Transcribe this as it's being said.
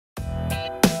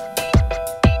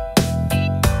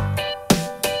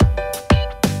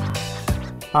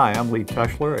Hi, I'm Lee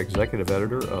Tushler, Executive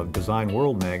Editor of Design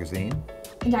World magazine.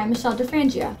 And I'm Michelle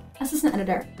DeFrangia, Assistant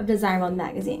Editor of Design World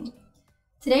magazine.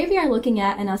 Today we are looking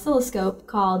at an oscilloscope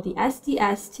called the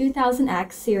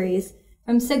SDS2000X series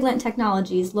from Siglent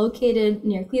Technologies located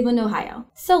near Cleveland, Ohio.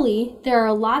 So Lee, there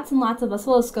are lots and lots of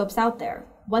oscilloscopes out there.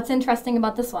 What's interesting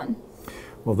about this one?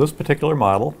 Well, this particular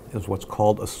model is what's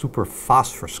called a super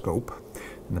phosphorscope.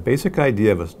 And the basic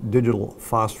idea of a digital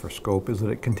phosphorscope is that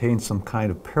it contains some kind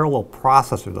of parallel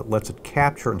processor that lets it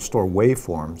capture and store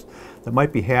waveforms that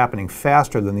might be happening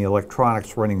faster than the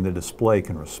electronics running the display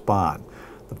can respond.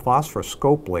 The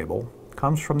phosphorscope label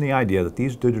comes from the idea that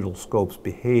these digital scopes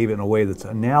behave in a way that's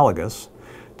analogous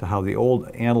to how the old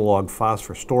analog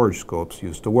phosphor storage scopes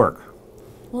used to work.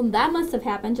 Well, that must have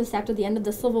happened just after the end of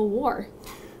the Civil War.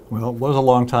 Well, it was a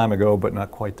long time ago, but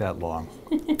not quite that long.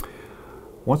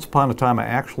 Once upon a time, I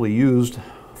actually used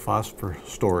phosphor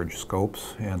storage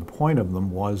scopes, and the point of them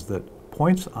was that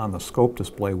points on the scope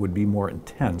display would be more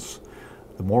intense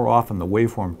the more often the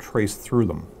waveform traced through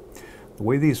them. The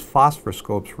way these phosphor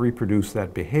scopes reproduce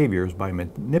that behavior is by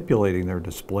manipulating their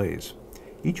displays.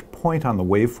 Each point on the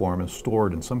waveform is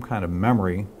stored in some kind of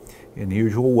memory in the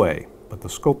usual way, but the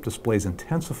scope displays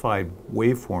intensified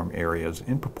waveform areas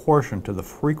in proportion to the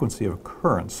frequency of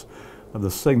occurrence of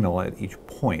the signal at each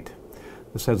point.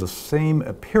 This has the same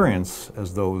appearance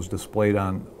as those displayed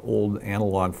on old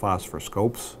analog phosphor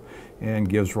scopes and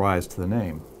gives rise to the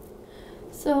name.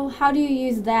 So how do you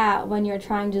use that when you're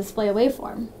trying to display a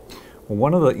waveform? Well,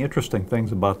 one of the interesting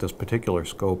things about this particular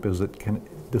scope is it can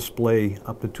display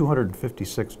up to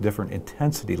 256 different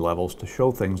intensity levels to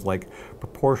show things like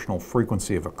proportional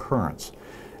frequency of occurrence.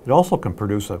 It also can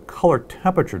produce a color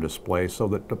temperature display so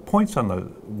that the points on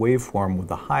the waveform with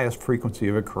the highest frequency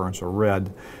of occurrence are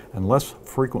red, and less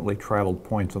frequently traveled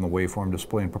points on the waveform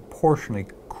display in proportionally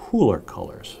cooler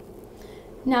colors.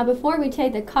 Now, before we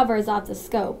take the covers off the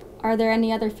scope, are there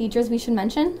any other features we should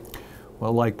mention?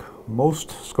 Well, like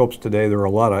most scopes today, there are a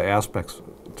lot of aspects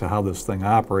to how this thing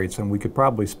operates, and we could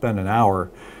probably spend an hour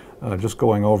just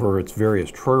going over its various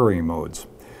triggering modes.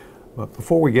 But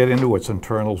before we get into its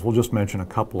internals, we'll just mention a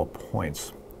couple of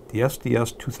points. The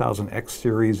SDS2000X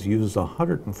series uses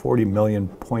 140 million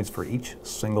points for each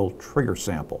single trigger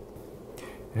sample.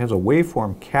 It has a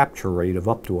waveform capture rate of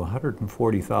up to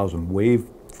 140,000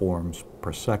 waveforms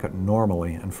per second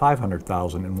normally and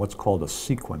 500,000 in what's called a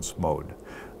sequence mode.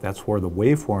 That's where the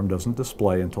waveform doesn't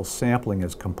display until sampling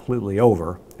is completely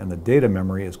over and the data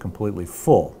memory is completely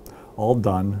full, all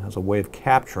done as a way of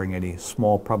capturing any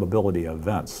small probability of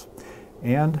events.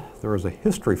 And there is a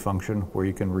history function where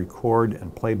you can record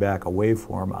and play back a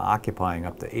waveform occupying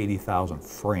up to 80,000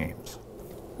 frames.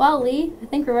 Well, Lee, I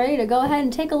think we're ready to go ahead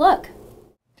and take a look.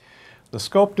 The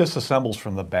scope disassembles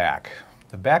from the back.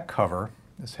 The back cover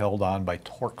is held on by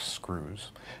Torx screws,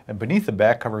 and beneath the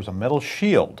back cover is a metal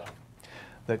shield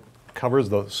that covers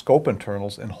the scope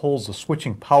internals and holds the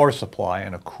switching power supply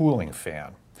and a cooling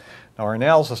fan. Now, our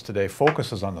analysis today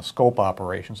focuses on the scope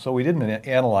operation, so we didn't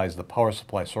analyze the power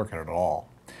supply circuit at all.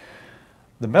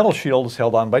 The metal shield is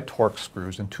held on by Torx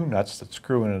screws and two nuts that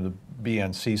screw into the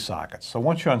BNC sockets. So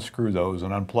once you unscrew those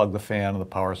and unplug the fan and the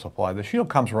power supply, the shield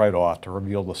comes right off to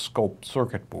reveal the scope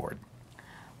circuit board.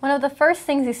 One of the first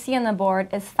things you see on the board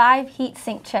is 5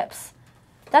 Heatsink chips.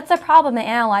 That's a problem in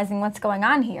analyzing what's going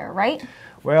on here, right?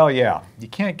 Well, yeah, you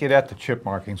can't get at the chip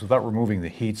markings without removing the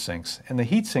heat sinks, and the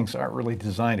heat sinks aren't really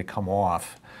designed to come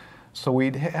off. So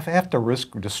we'd have to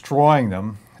risk destroying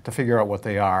them to figure out what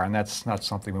they are, and that's not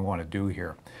something we want to do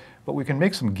here. But we can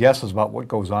make some guesses about what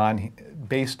goes on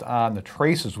based on the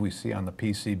traces we see on the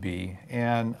PCB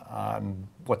and on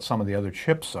what some of the other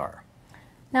chips are.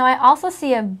 Now, I also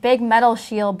see a big metal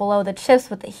shield below the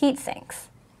chips with the heat sinks.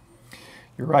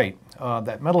 You're right.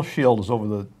 That metal shield is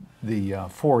over the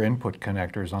 4 input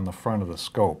connectors on the front of the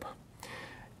scope.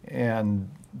 And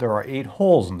there are 8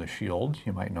 holes in the shield,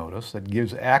 you might notice, that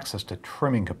gives access to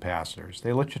trimming capacitors.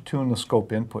 They let you tune the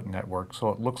scope input network so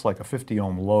it looks like a 50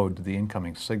 ohm load to the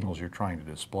incoming signals you're trying to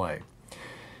display.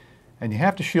 And you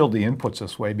have to shield the inputs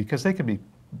this way because they can be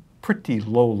pretty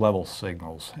low-level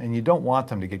signals, and you don't want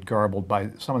them to get garbled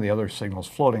by some of the other signals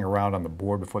floating around on the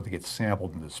board before they get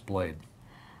sampled and displayed.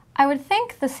 I would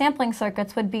think the sampling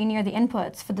circuits would be near the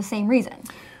inputs for the same reason.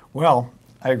 Well,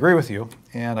 I agree with you,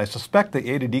 and I suspect the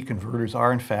A to D converters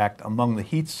are in fact among the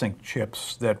heatsink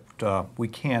chips that we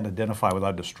can't identify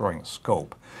without destroying the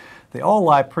scope. They all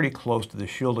lie pretty close to the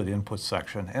shielded input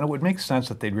section, and it would make sense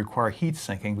that they'd require heat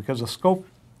sinking because the scope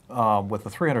with a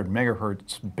 300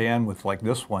 megahertz bandwidth like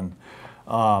this one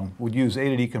would use A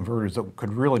to D converters that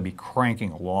could really be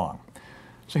cranking along.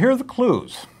 So here are the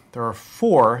clues. there are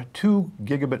 4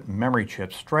 2-gigabit memory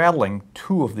chips straddling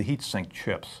 2 of the heatsink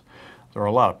chips. There are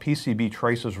a lot of PCB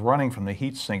traces running from the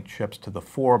heatsink chips to the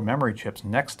 4 memory chips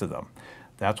next to them.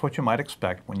 That's what you might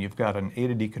expect when you've got an A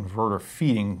to D converter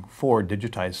feeding 4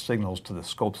 digitized signals to the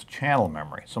scope's channel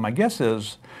memory. So my guess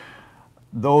is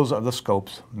those are the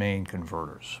scope's main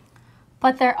converters.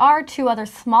 But there are 2 other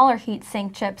smaller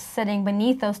heatsink chips sitting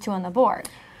beneath those 2 on the board.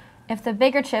 If the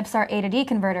bigger chips are A to D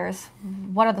converters,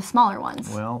 what are the smaller ones?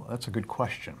 Well, that's a good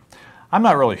question. I'm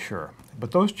not really sure,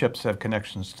 but those chips have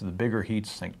connections to the bigger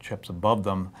heatsink chips above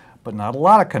them, but not a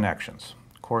lot of connections.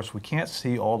 Of course, we can't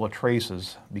see all the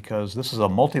traces because this is a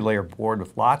multi-layer board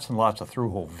with lots and lots of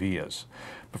through-hole vias.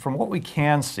 But from what we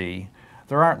can see,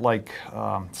 there aren't like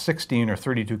 16 or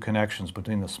 32 connections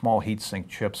between the small heatsink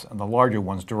chips and the larger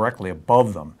ones directly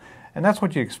above them. And that's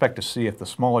what you expect to see if the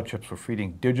smaller chips were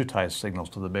feeding digitized signals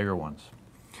to the bigger ones.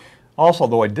 Also,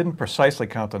 though I didn't precisely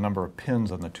count the number of pins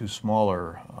on the 2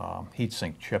 smaller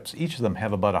heatsink chips, each of them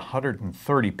have about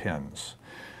 130 pins.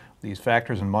 These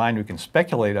factors in mind, we can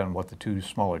speculate on what the 2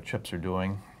 smaller chips are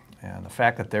doing. And the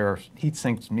fact that they're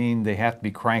heatsinks mean they have to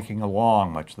be cranking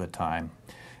along much of the time.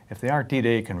 If they aren't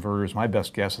D-to-A converters, my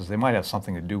best guess is they might have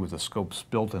something to do with the scope's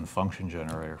built-in function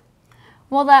generator.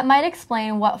 Well, that might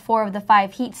explain what 4 of the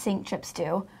 5 heatsink chips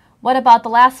do. What about the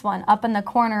last one, up in the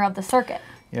corner of the circuit?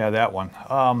 Yeah, that one.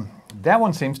 That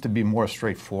one seems to be more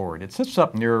straightforward. It sits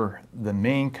up near the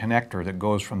main connector that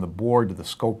goes from the board to the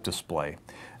scope display.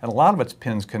 And a lot of its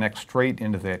pins connect straight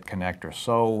into that connector,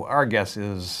 so our guess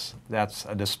is that's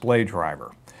a display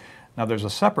driver. Now there's a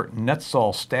separate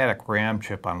Netzol static RAM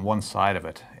chip on one side of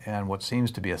it, and what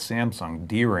seems to be a Samsung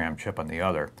DRAM chip on the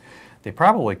other. They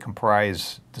probably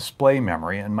comprise display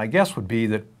memory, and my guess would be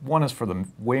that one is for the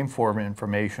waveform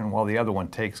information while the other one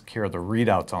takes care of the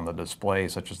readouts on the display,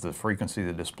 such as the frequency of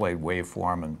the displayed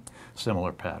waveform and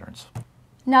similar patterns.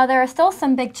 Now there are still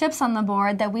some big chips on the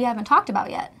board that we haven't talked about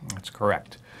yet. That's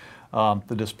correct.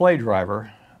 The display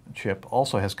driver chip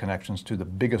also has connections to the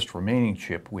biggest remaining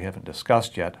chip we haven't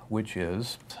discussed yet, which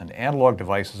is an Analog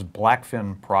Devices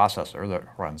Blackfin processor that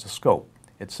runs a scope.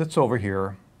 It sits over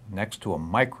here next to a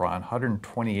Micron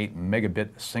 128 megabit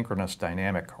synchronous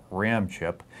dynamic RAM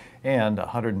chip and a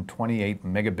 128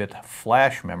 megabit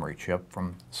flash memory chip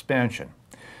from Spansion.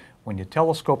 When you tell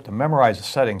the scope to memorize the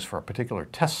settings for a particular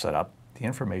test setup, the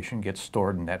information gets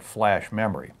stored in that flash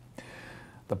memory.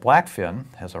 The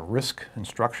Blackfin has a RISC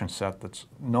instruction set that's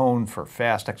known for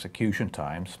fast execution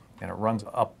times, and it runs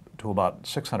up to about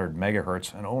 600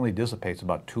 megahertz and only dissipates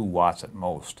about 2 watts at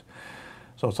most.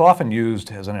 So it's often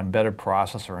used as an embedded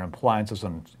processor in appliances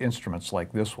and instruments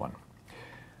like this one.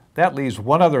 That leaves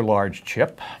one other large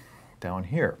chip down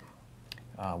here,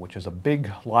 which is a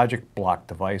big logic block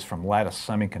device from Lattice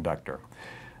Semiconductor.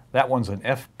 That one's an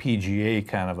FPGA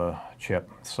kind of a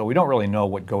chip, so we don't really know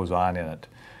what goes on in it.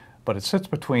 But it sits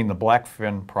between the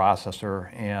Blackfin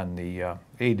processor and the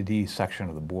A to D section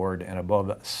of the board and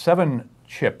above 7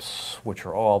 chips, which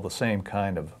are all the same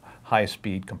kind of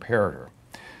high-speed comparator.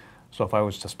 So if I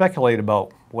was to speculate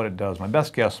about what it does, my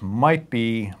best guess might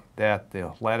be that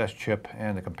the lattice chip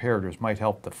and the comparators might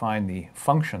help define the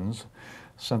functions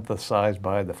synthesized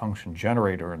by the function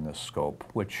generator in this scope,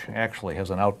 which actually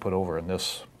has an output over in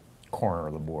this corner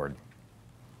of the board.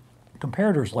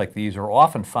 Comparators like these are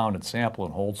often found in sample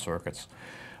and hold circuits,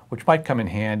 which might come in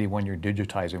handy when you're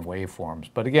digitizing waveforms.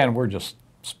 But again, we're just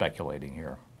speculating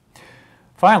here.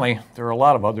 Finally, there are a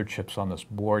lot of other chips on this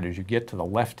board as you get to the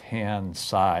left-hand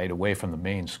side away from the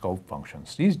main scope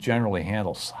functions. These generally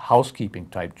handle housekeeping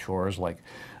type chores like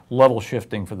level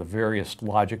shifting for the various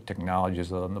logic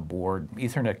technologies on the board,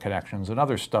 Ethernet connections, and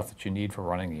other stuff that you need for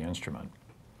running the instrument.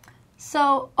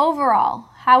 So overall,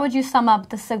 how would you sum up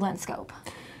the Siglent scope?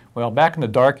 Well, back in the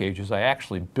dark ages, I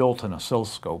actually built an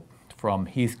oscilloscope from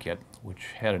Heathkit,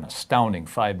 which had an astounding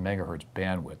 5 megahertz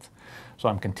bandwidth. So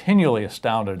I'm continually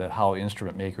astounded at how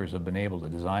instrument makers have been able to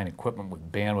design equipment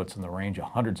with bandwidths in the range of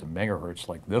hundreds of megahertz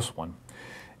like this one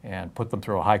and put them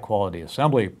through a high-quality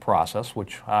assembly process,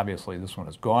 which obviously this one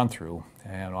has gone through,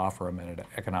 and offer them at an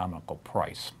economical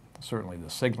price. Certainly the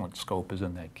Siglent scope is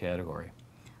in that category.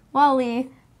 Well, Lee,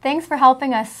 thanks for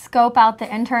helping us scope out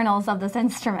the internals of this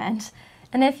instrument.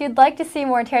 And if you'd like to see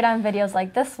more teardown videos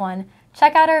like this one,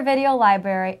 check out our video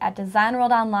library at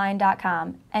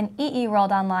designworldonline.com and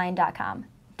eeworldonline.com.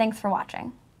 Thanks for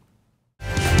watching.